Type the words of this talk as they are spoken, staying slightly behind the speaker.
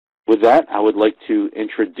with that, I would like to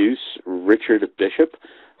introduce Richard Bishop.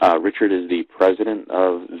 Richard is the president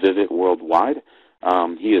of Vivit Worldwide.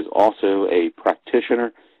 He is also a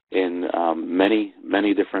practitioner in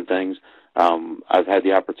many different things. I've had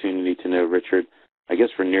the opportunity to know Richard, I guess,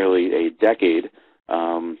 for nearly a decade.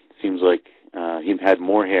 Seems like he had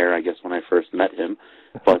more hair, I guess, when I first met him.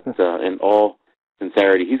 But in all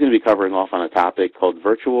sincerity, he's going to be covering off on a topic called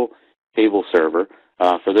virtual table server.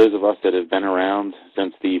 For those of us that have been around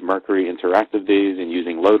since the Mercury Interactive days and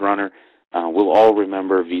using LoadRunner, we'll all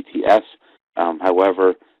remember VTS.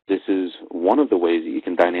 However, this is one of the ways that you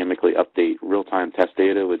can dynamically update real-time test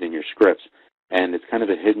data within your scripts, and it's kind of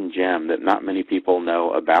a hidden gem that not many people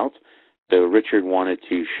know about. So Richard wanted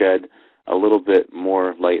to shed a little bit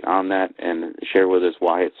more light on that and share with us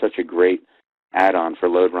why it's such a great add-on for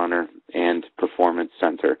LoadRunner and Performance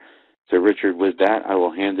Center. So Richard, with that, I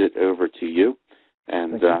will hand it over to you,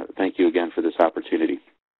 and thank you again for this opportunity.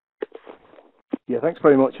 Yeah, thanks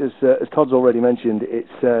very much. As Todd's already mentioned, it's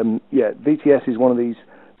VTS is one of these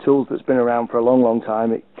tools that's been around for a long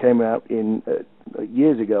time. It came out in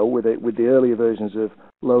years ago with the earlier versions of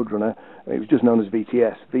LoadRunner. It was just known as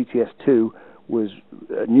VTS. VTS 2 was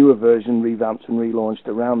a newer version, revamped and relaunched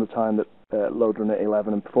around the time that LoadRunner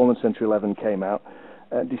 11 and Performance Center 11 came out.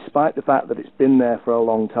 Despite the fact that it's been there for a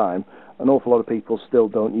long time, an awful lot of people still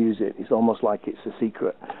don't use it. It's almost like it's a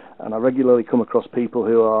secret. And I regularly come across people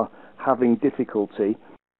who are having difficulty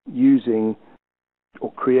using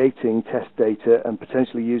or creating test data and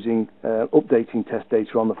potentially using updating test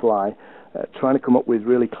data on the fly, trying to come up with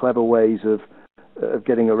really clever ways of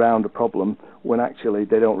getting around a problem when actually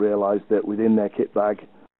they don't realize that within their kit bag,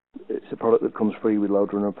 it's a product that comes free with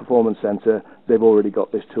LoadRunner and Performance Center. They've already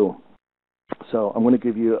got this tool. So I'm going to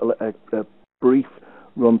give you a brief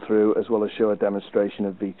run through as well as show a demonstration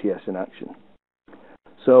of VTS in action.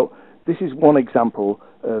 So this is one example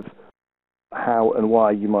of how and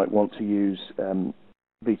why you might want to use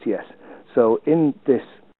VTS. So in this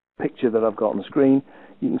picture that I've got on the screen,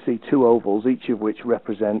 you can see two ovals, each of which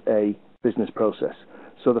represent a business process.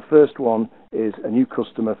 So the first one is a new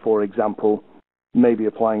customer, for example, maybe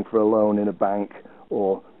applying for a loan in a bank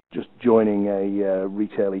or just joining a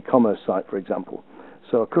retail e-commerce site, for example.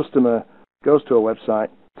 So a customer goes to a website,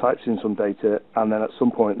 types in some data, and then at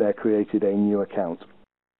some point they're created a new account.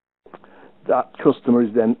 That customer is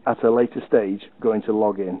then at a later stage going to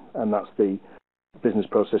log in, and that's the business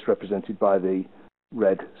process represented by the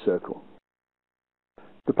red circle.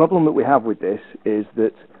 The problem that we have with this is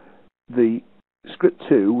that the script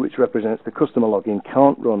 2, which represents the customer login,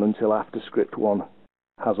 can't run until after script 1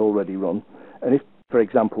 has already run. And if, for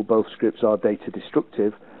example, both scripts are data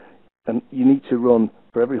destructive, and you need to run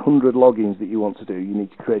for every 100 logins that you want to do, you need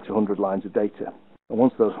to create 100 lines of data. And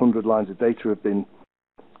once those 100 lines of data have been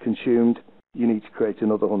consumed, you need to create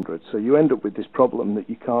another 100. So you end up with this problem that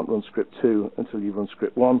you can't run script 2 until you run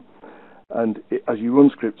script 1. And as you run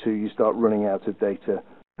script 2, you start running out of data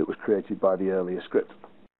that was created by the earlier script.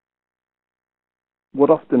 What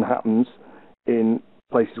often happens in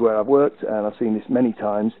places where I've worked, and I've seen this many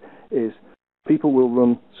times, is people will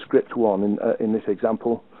run script 1 in this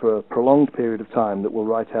example for a prolonged period of time that will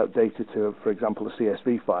write out data to, for example, a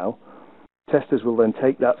CSV file. Testers will then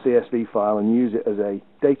take that CSV file and use it as a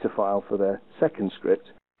data file for their second script.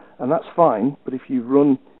 And that's fine, but if you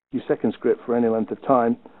run your second script for any length of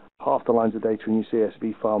time, half the lines of data in your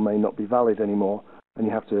CSV file may not be valid anymore, and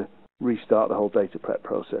you have to restart the whole data prep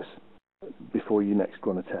process before you next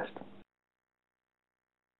run a test.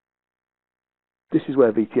 This is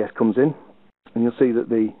where VTS comes in, and you'll see that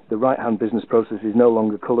the right-hand business process is no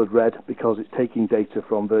longer colored red because it's taking data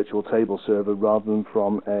from virtual table server rather than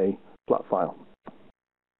from a flat file.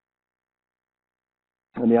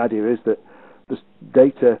 And the idea is that this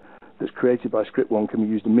data that's created by script 1 can be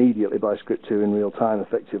used immediately by script 2 in real time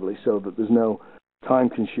effectively, so that there's no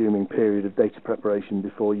time-consuming period of data preparation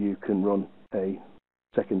before you can run a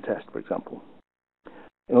second test, for example.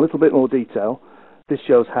 In a little bit more detail, this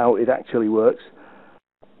shows how it actually works.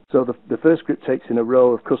 So the first script takes in a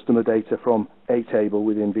row of customer data from a table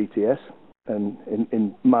within VTS, and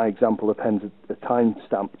in my example appends a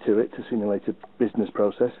timestamp to it to simulate a business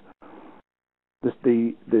process.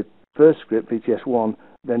 The first script, VTS 1,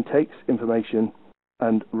 then takes information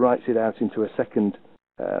and writes it out into a second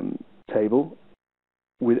table,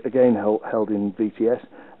 again held in VTS,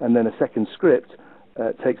 and then a second script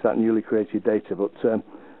takes that newly created data. But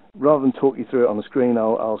rather than talk you through it on the screen,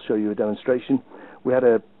 I'll show you a demonstration. We had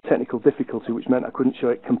a technical difficulty which meant I couldn't show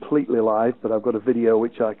it completely live, but I've got a video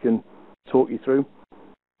which I can talk you through.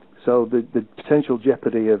 So the potential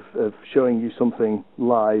jeopardy of showing you something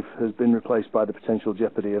live has been replaced by the potential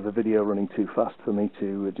jeopardy of a video running too fast for me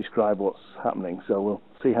to describe what's happening. So we'll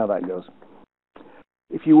see how that goes.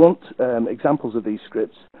 If you want examples of these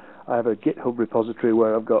scripts, I have a GitHub repository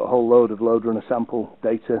where I've got a whole load of load runner sample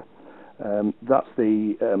data. That's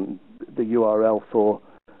the URL for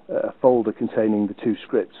a folder containing the two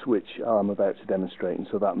scripts which I'm about to demonstrate, and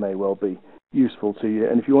so that may well be useful to you.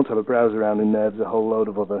 And if you want to have a browse around in there, there's a whole load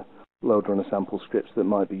of other load runner sample scripts that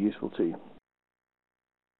might be useful to you.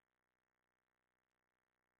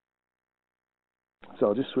 So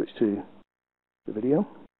I'll just switch to the video.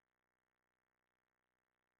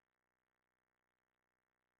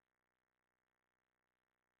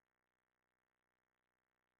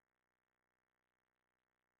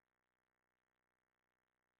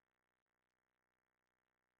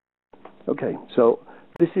 Okay, so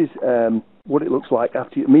this is what it looks like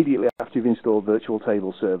immediately after you've installed Virtual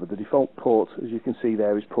Table Server. The default port, as you can see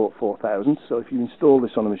there, is port 4000. So if you install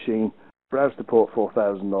this on a machine, browse to port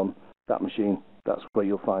 4000 on that machine, that's where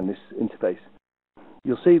you'll find this interface.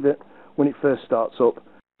 You'll see that when it first starts up,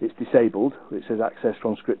 it's disabled. It says access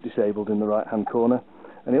from script disabled in the right-hand corner.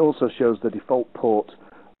 And it also shows the default port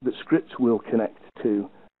that scripts will connect to.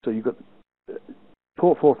 So you've got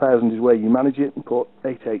port 4000 is where you manage it, and port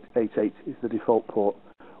 8888 is the default port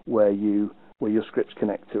where your scripts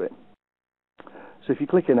connect to it. So if you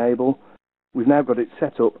click Enable, we've now got it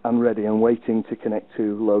set up and ready and waiting to connect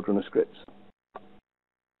to load runner scripts.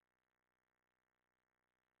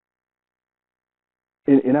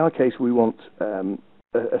 In our case, we want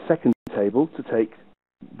a second table to take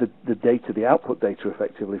the data, the output data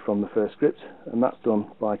effectively from the first script, and that's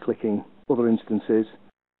done by clicking Other Instances.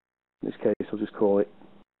 In this case, I'll just call it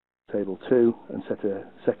Table 2 and set a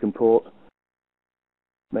second port.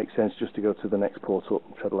 Makes sense just to go to the next port up,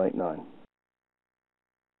 8889.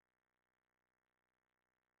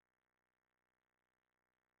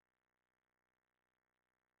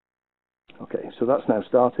 Okay, so that's now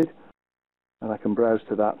started, and I can browse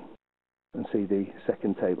to that and see the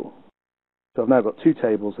second table. So I've now got two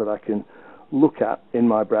tables that I can look at in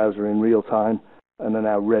my browser in real time, and are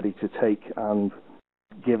now ready to take and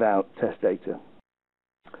give out test data.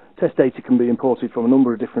 Test data can be imported from a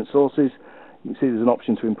number of different sources. You can see there's an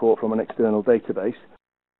option to import from an external database,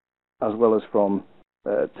 as well as from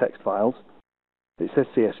text files. It says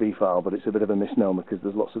CSV file, but it's a bit of a misnomer because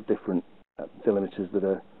there's lots of different delimiters that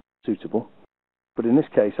are suitable. But in this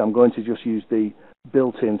case, I'm going to just use the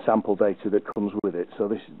built-in sample data that comes with it. So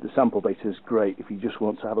the sample data is great if you just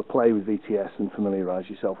want to have a play with VTS and familiarize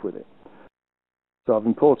yourself with it. So I've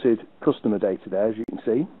imported customer data there, as you can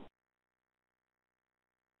see.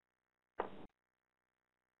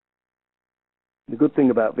 The good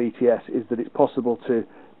thing about VTS is that it's possible to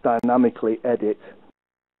dynamically edit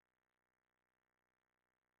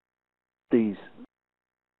these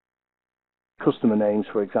customer names,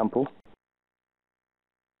 for example.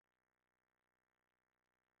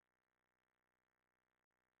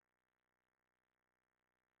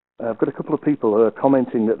 I've got a couple of people who are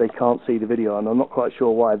commenting that they can't see the video, and I'm not quite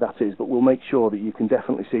sure why that is, but we'll make sure that you can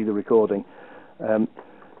definitely see the recording. The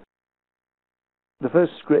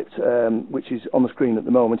first script, which is on the screen at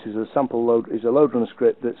the moment, is a load runner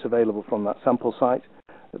script that's available from that sample site.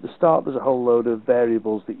 At the start, there's a whole load of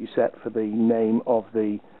variables that you set for the name of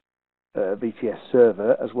the VTS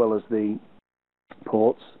server, as well as the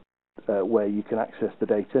ports where you can access the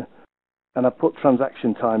data. And I've put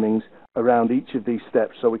transaction timings around each of these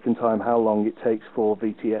steps so we can time how long it takes for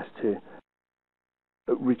VTS to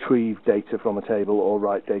retrieve data from a table or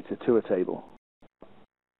write data to a table.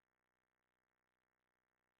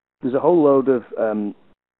 There's a whole load of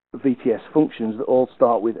VTS functions that all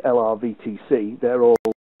start with LRVTC. They're all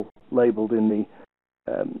labeled in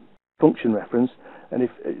the function reference, and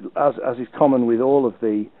as is common with all of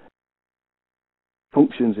the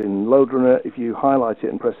functions in LoadRunner, if you highlight it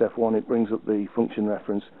and press F1, it brings up the function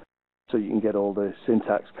reference so you can get all the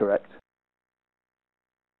syntax correct.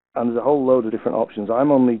 And there's a whole load of different options.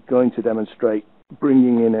 I'm only going to demonstrate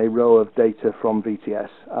bringing in a row of data from VTS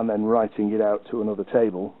and then writing it out to another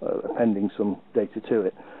table, appending some data to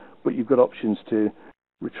it. But you've got options to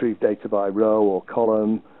retrieve data by row or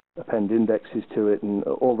column, append indexes to it, and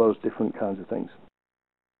all those different kinds of things.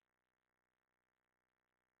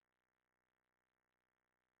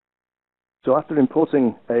 So after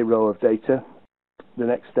importing a row of data, the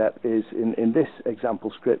next step is, in this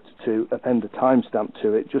example script, to append a timestamp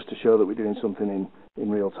to it, just to show that we're doing something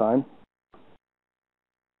in real time.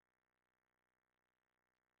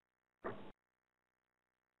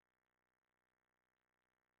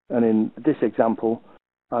 And in this example,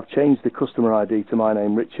 I've changed the customer ID to my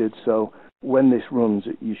name, Richard, so when this runs,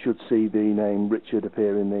 you should see the name Richard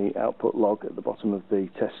appear in the output log at the bottom of the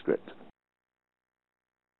test script.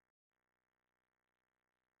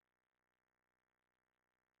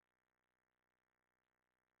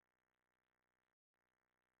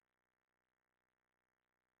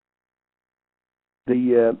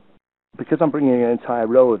 Because I'm bringing an entire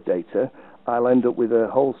row of data, I'll end up with a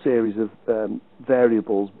whole series of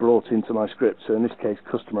variables brought into my script. So in this case,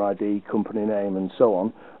 customer ID, company name, and so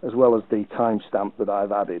on, as well as the timestamp that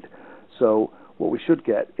I've added. So what we should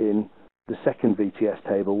get in the second VTS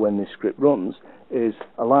table when this script runs is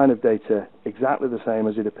a line of data exactly the same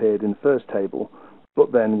as it appeared in the first table,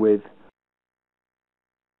 but then with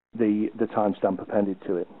the timestamp appended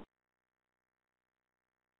to it.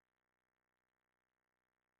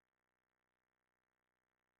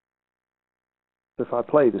 So if I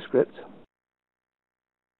play the script,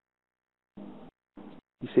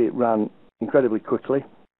 you see it ran incredibly quickly.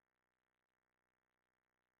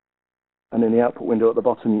 And in the output window at the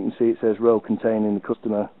bottom, you can see it says row containing the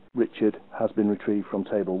customer Richard has been retrieved from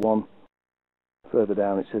table 1. Further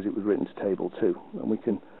down, it says it was written to table 2. And we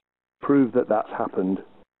can prove that that's happened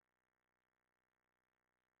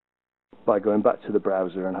by going back to the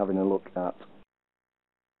browser and having a look at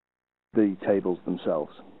the tables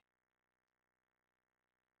themselves.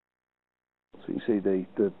 So you can see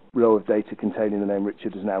the row of data containing the name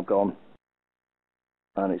Richard is now gone,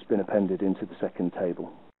 and it's been appended into the second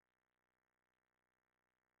table.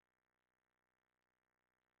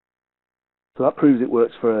 So that proves it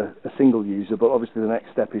works for a single user, but obviously the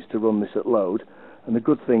next step is to run this at load. And the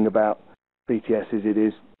good thing about VTS is it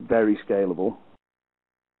is very scalable.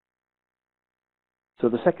 So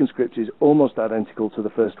the second script is almost identical to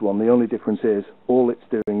the first one. The only difference is all it's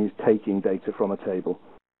doing is taking data from a table.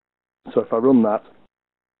 So if I run that,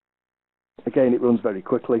 again, it runs very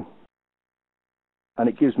quickly, and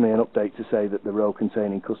it gives me an update to say that the row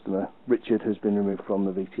containing customer Richard has been removed from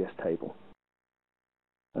the VTS table.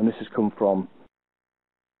 And this has come from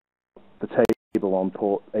the table on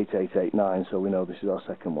port 8889, so we know this is our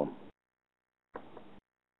second one.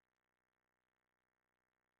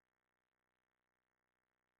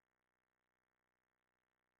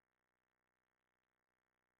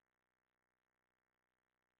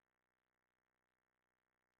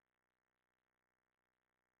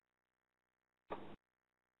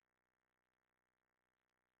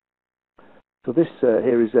 So this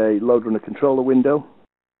here is a load runner controller window.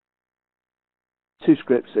 Two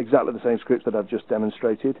scripts, exactly the same scripts that I've just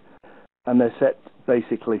demonstrated, and they're set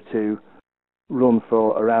basically to run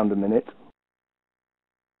for around a minute.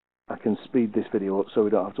 I can speed this video up so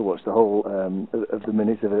we don't have to watch the whole of the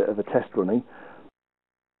minute of a test running.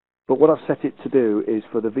 But what I've set it to do is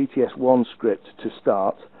for the VTS1 script to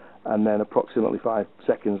start, and then approximately 5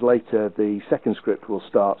 seconds later the second script will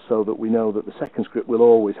start, so that we know that the second script will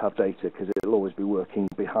always have data because it'll always be working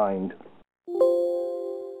behind.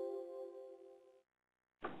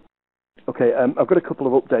 Okay, I've got a couple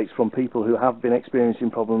of updates from people who have been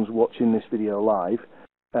experiencing problems watching this video live.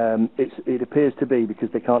 It appears to be because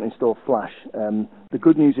they can't install Flash. The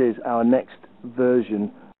good news is our next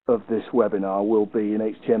version of this webinar will be in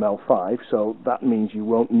HTML5, so that means you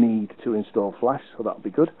won't need to install Flash, so that'll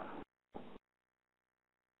be good.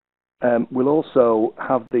 We'll also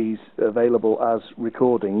have these available as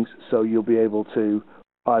recordings, so you'll be able to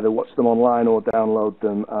either watch them online or download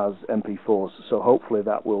them as MP4s. So hopefully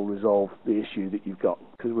that will resolve the issue that you've got,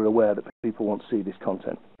 because we're aware that people want to see this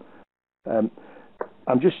content.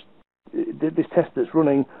 This test that's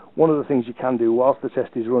running, one of the things you can do whilst the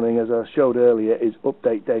test is running, as I showed earlier, is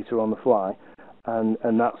update data on the fly, and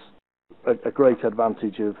that's a great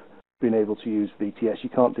advantage of being able to use VTS. You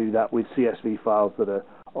can't do that with CSV files that are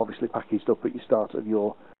obviously packaged up at the start of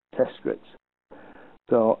your test scripts.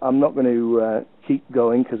 So I'm not going to keep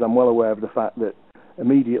going, because I'm well aware of the fact that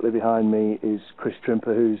immediately behind me is Chris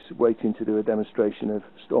Trimper, who's waiting to do a demonstration of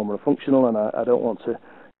Storm Functional, and I don't want to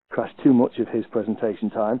crash too much of his presentation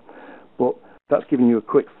time, but that's giving you a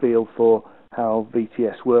quick feel for how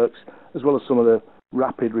VTS works, as well as some of the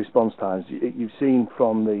rapid response times. You've seen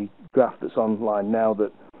from the graph that's online now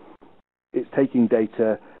that it's taking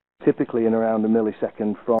data typically in around a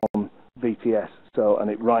millisecond from VTS,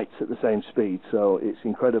 and it writes at the same speed, so it's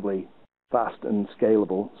incredibly fast and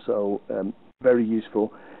scalable. So very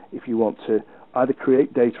useful if you want to either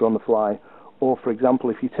create data on the fly, or for example,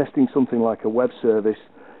 if you're testing something like a web service,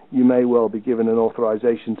 you may well be given an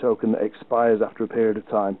authorization token that expires after a period of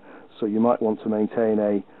time, so you might want to maintain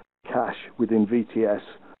a cache within VTS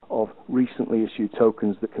of recently issued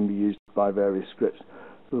tokens that can be used by various scripts. So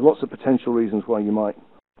there's lots of potential reasons why you might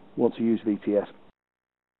want to use VTS.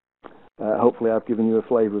 hopefully I've given you a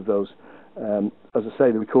flavour of those. As I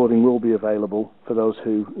say, the recording will be available for those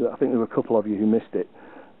who, I think there were a couple of you who missed it.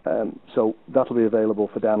 So that'll be available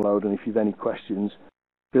for download, and if you've any questions,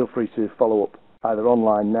 feel free to follow up either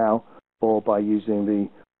online now or by using the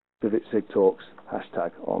Vivit SIG Talks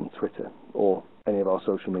hashtag on Twitter or any of our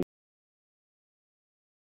social media.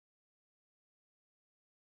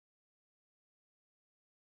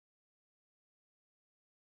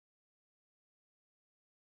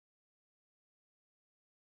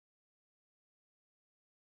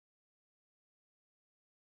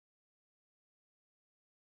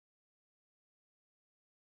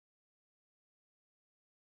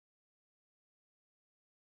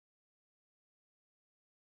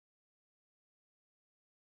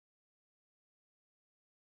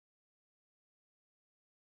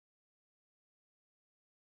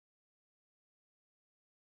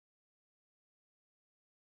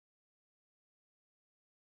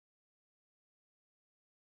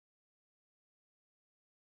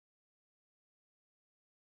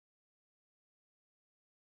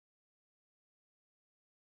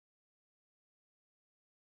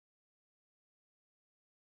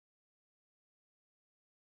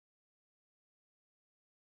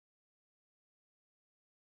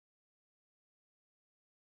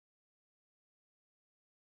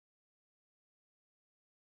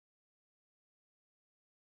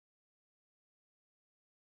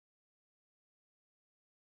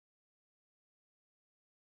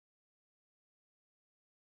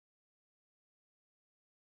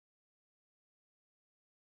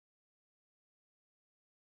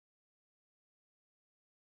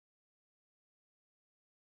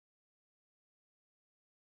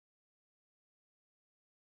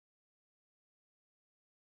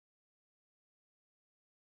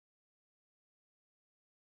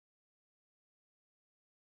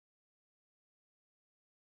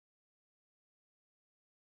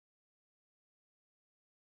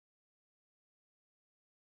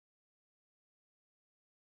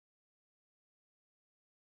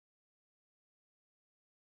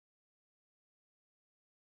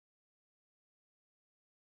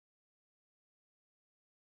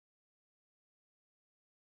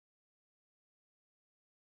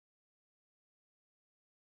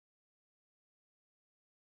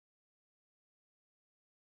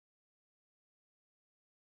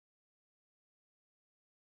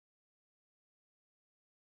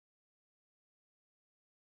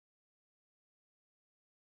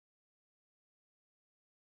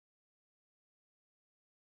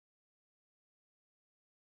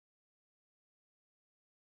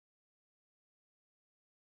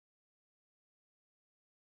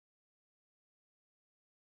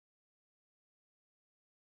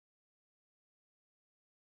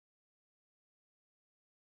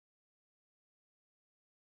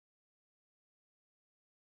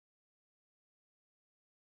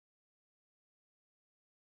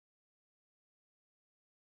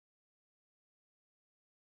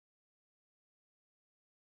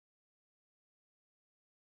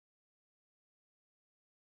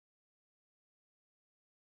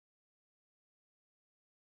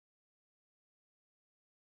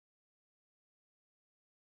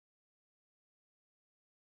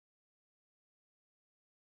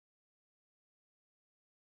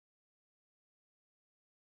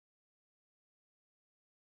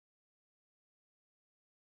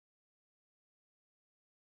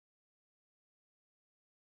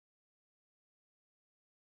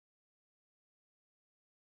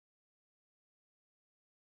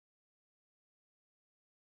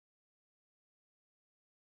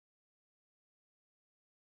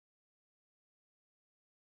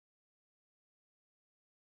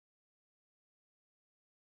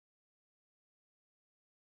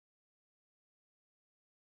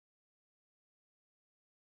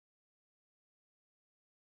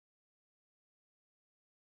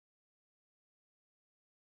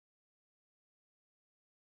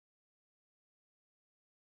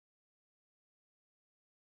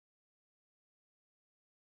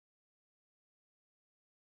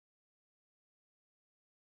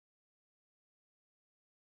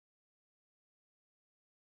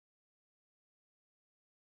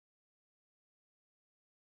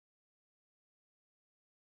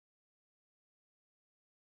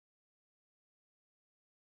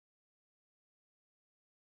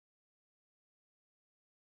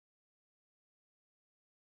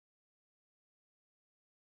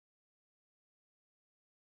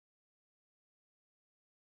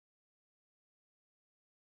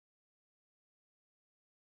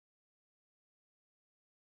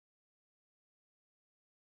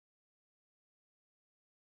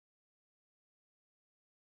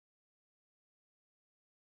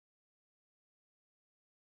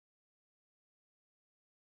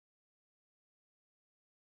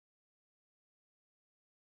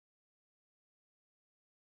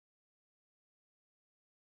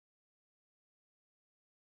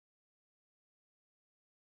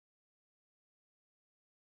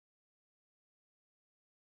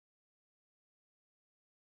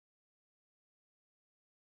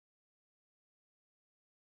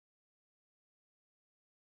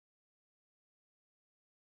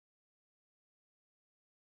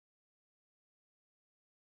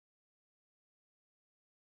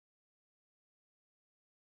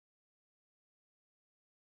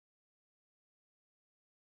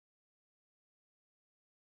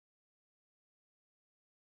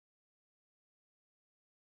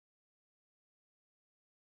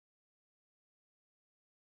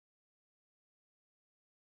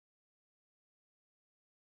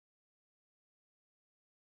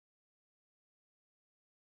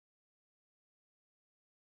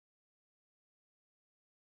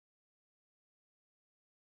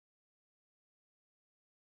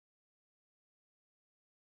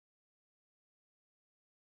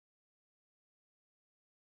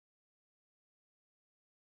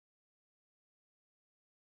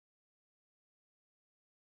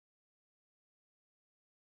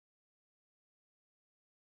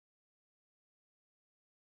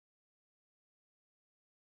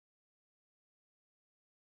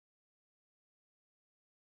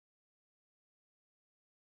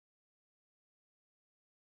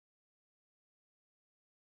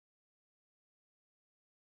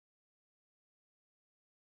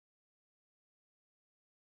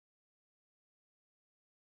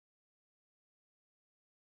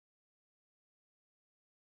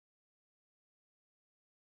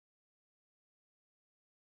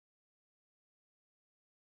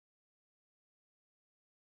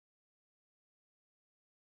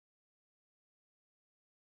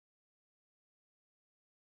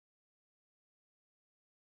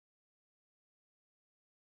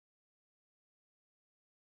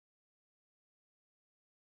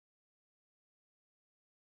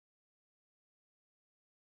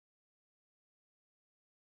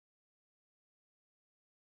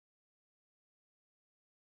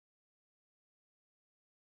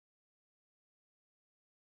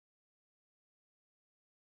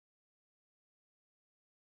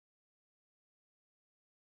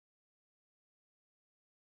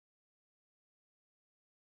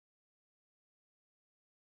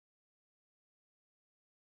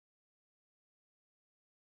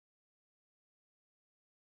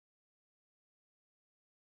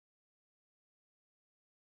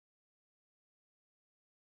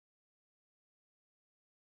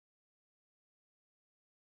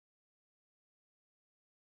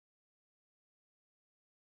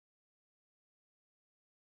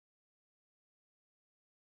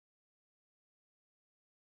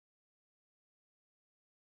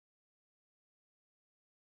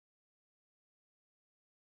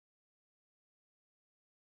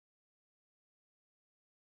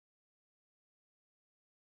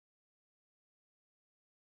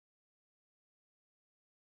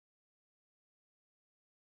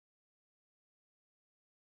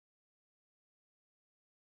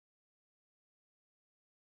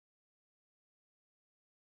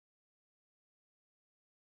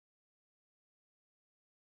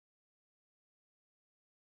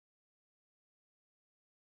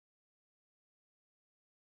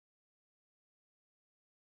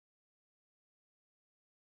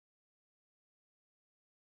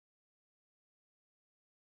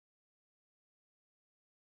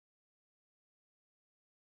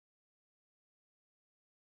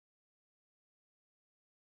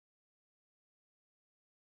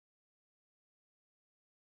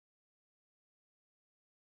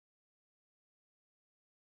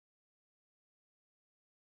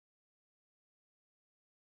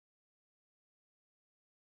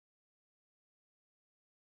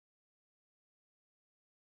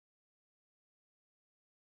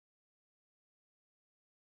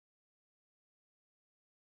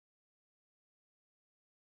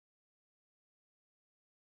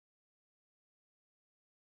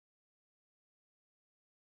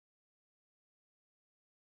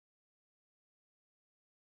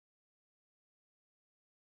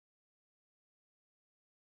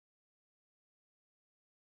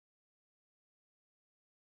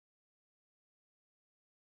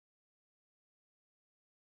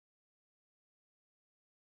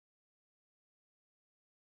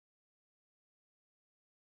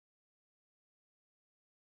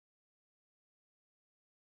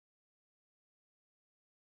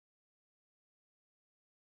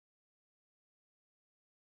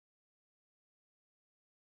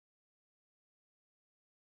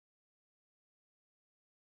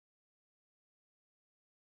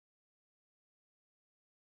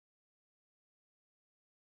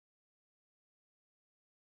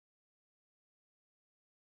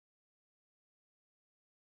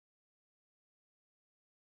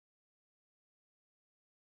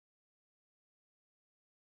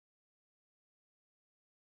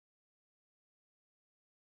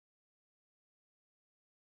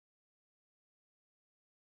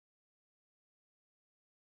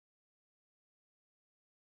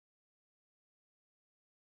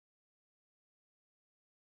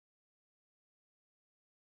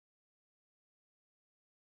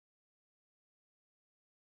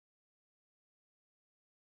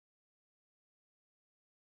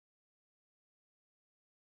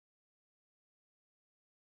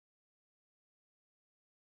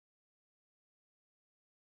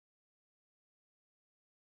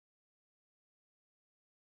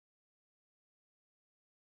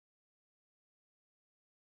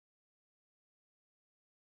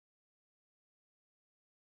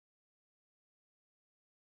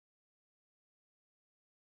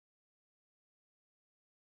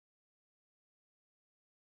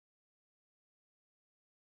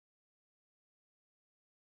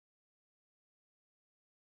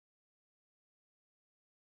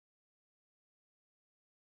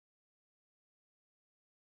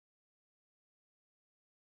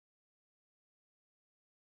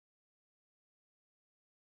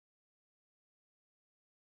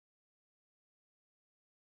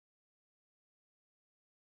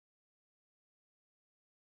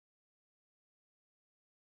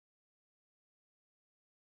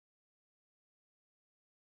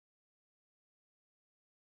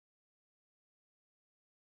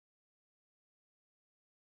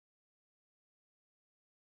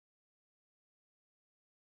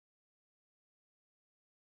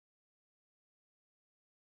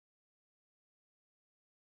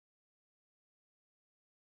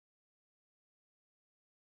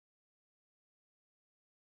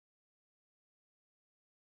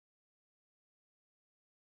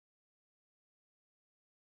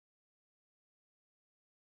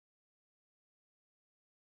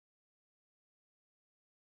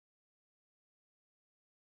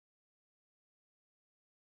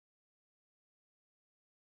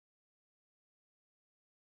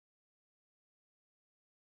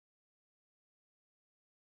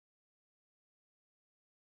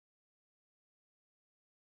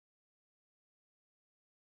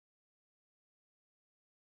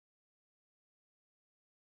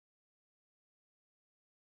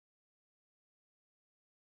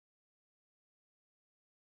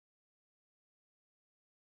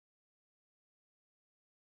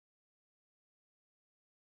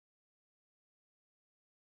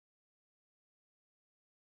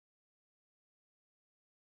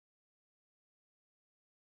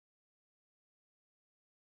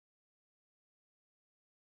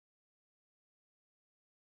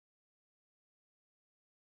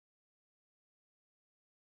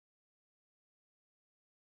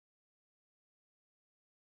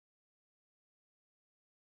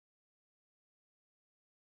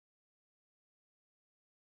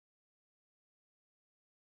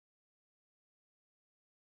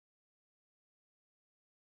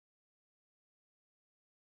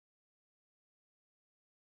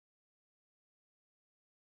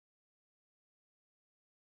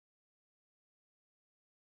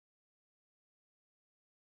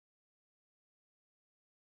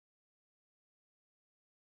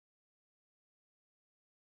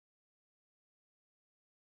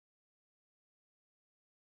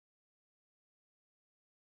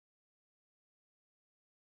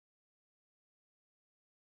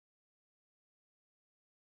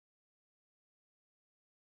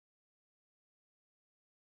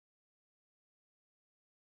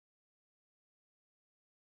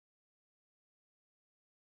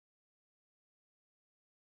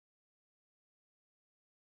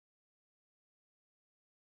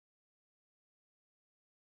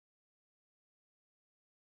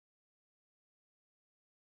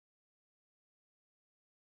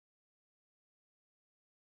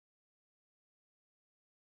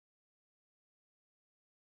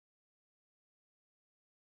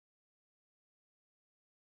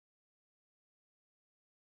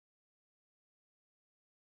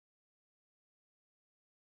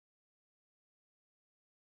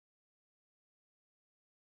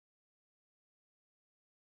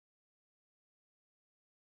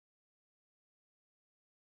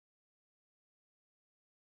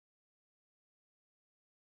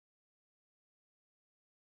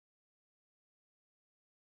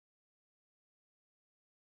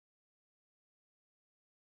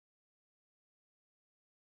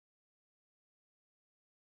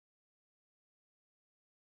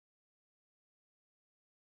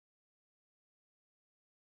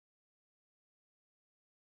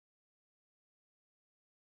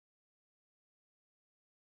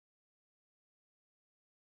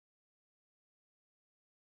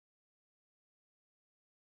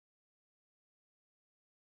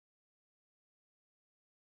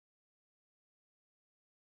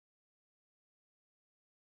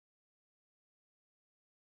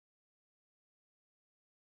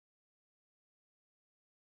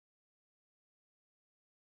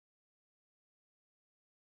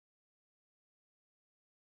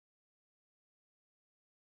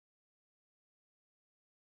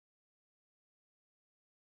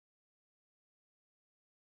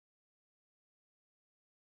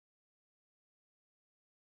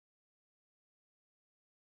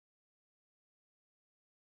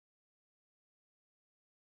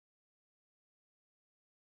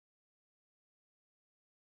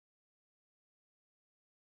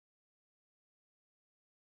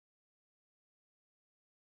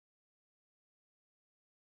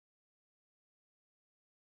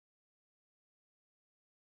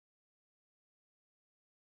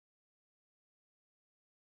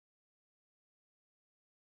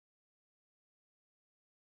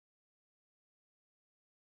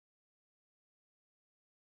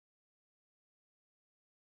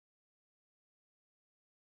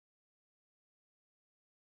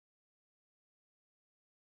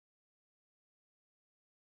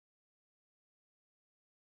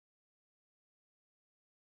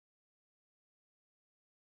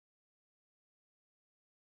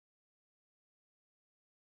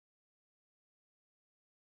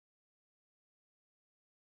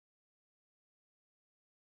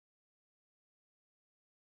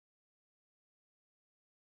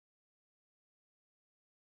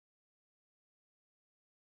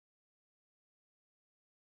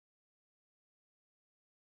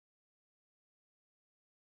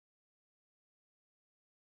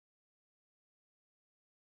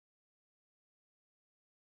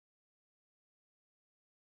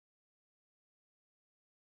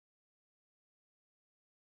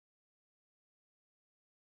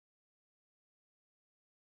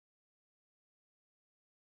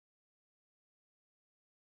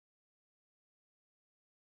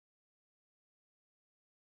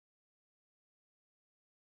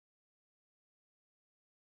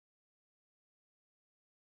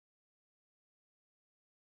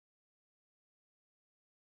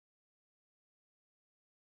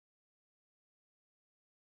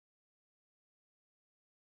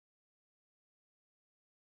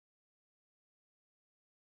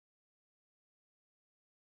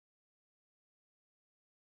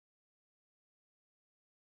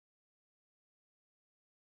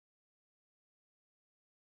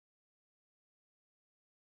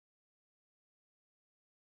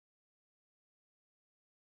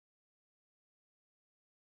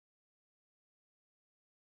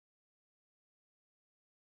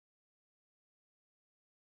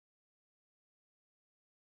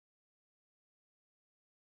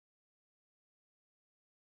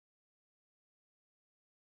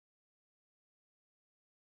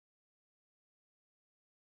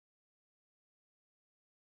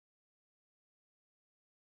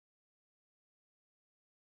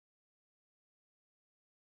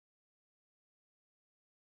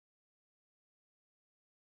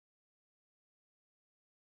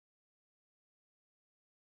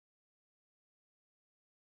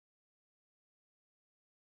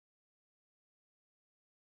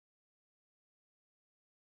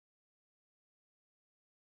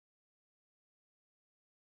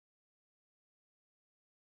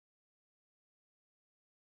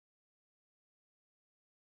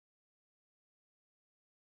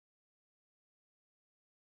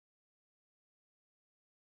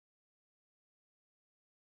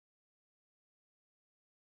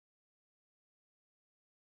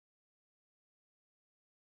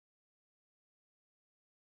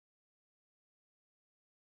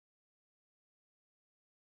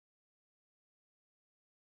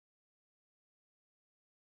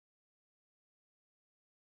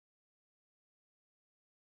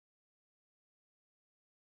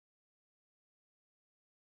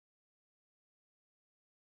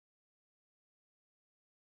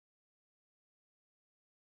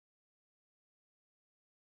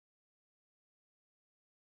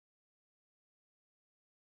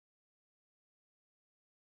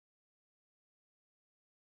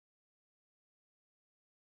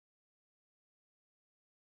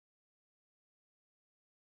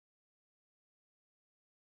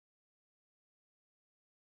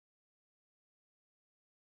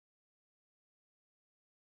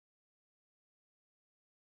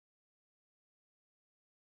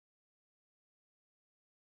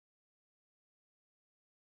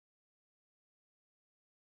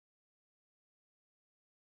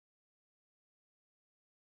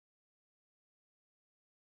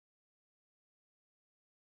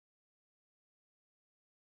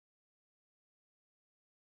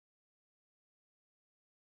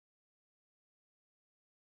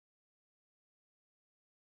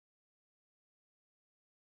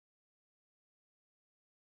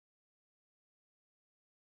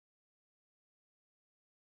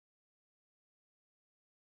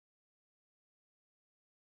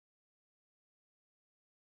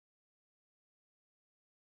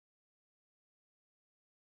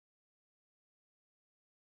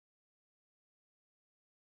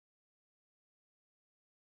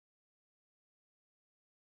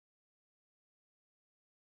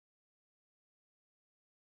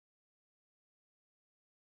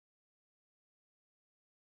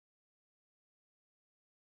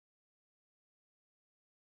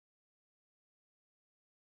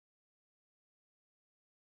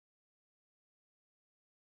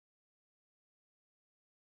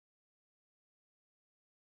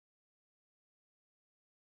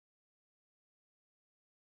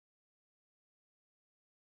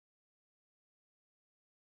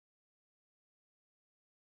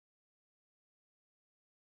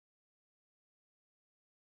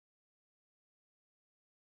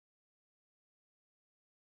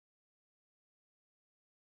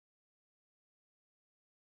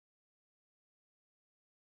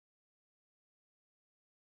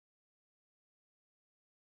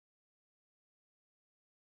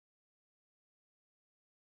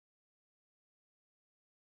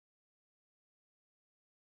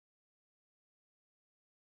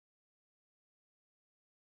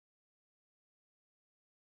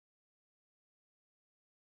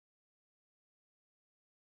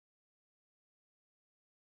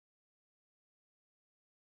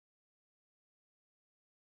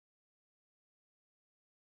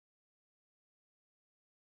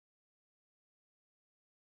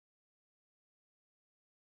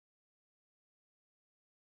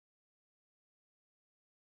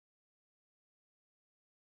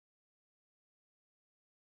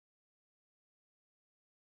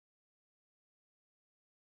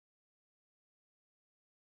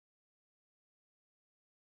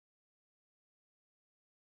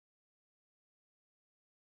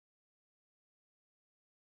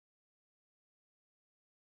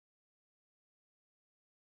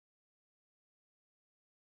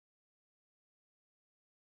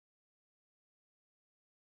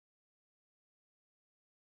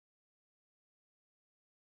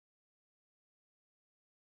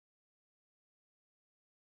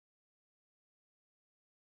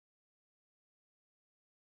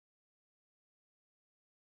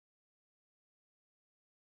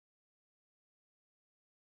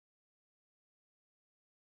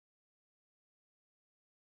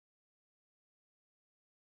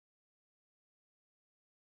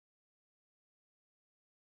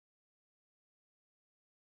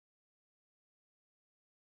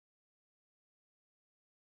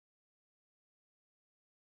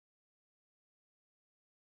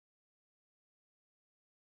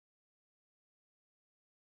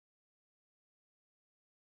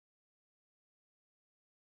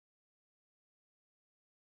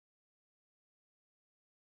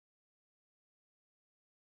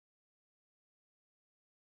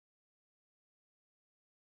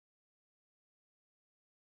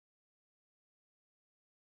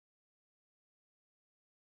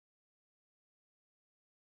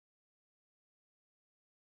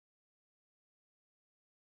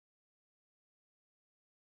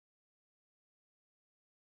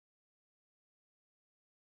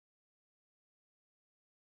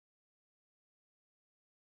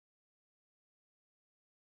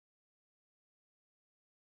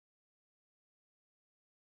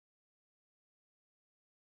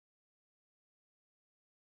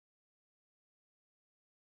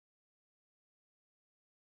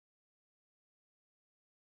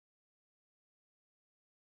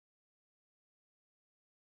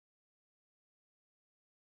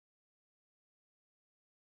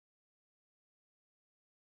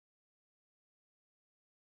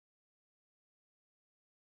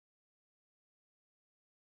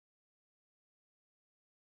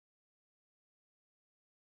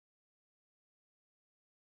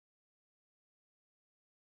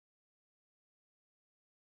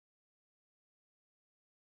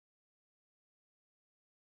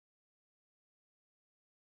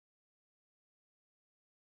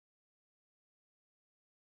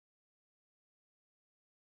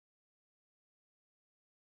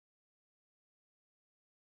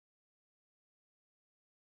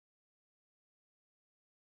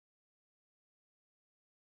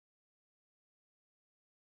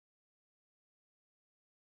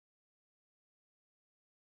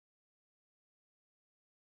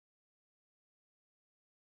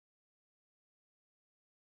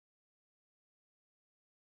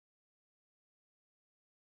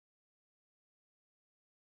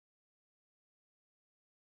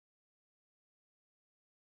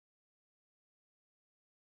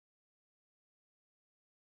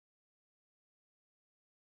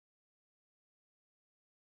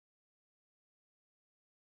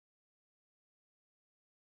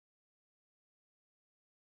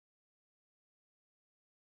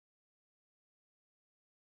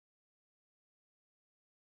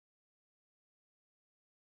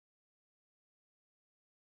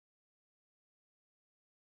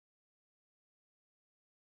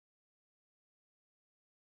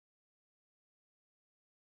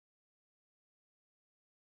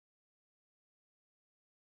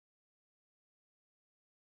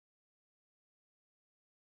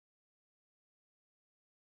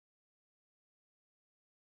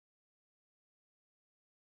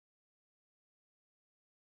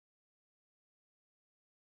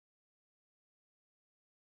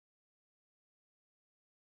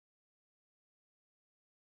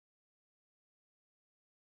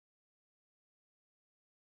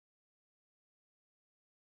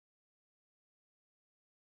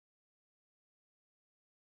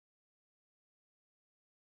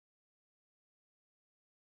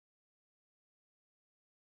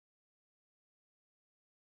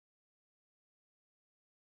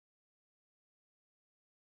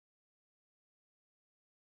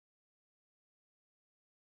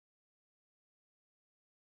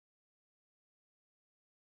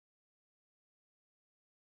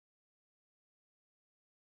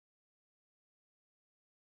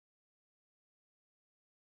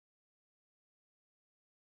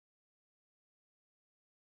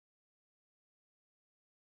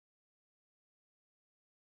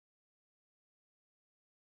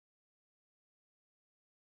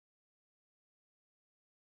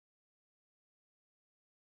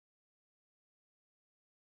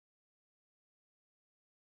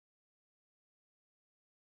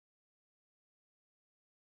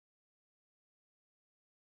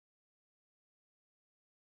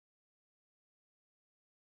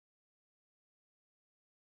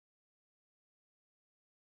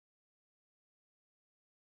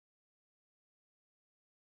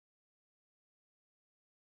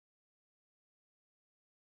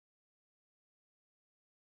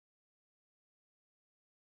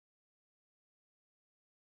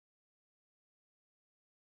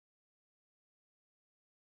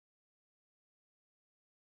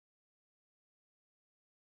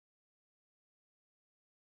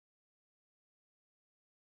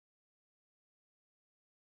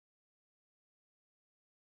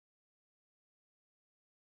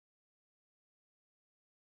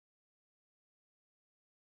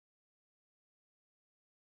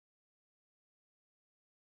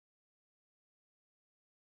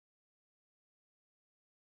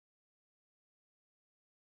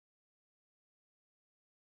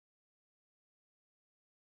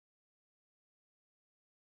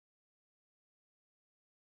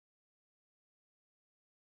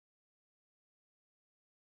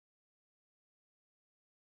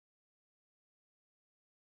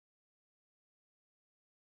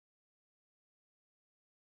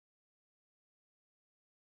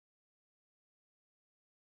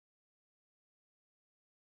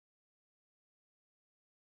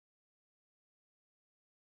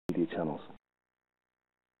 channels.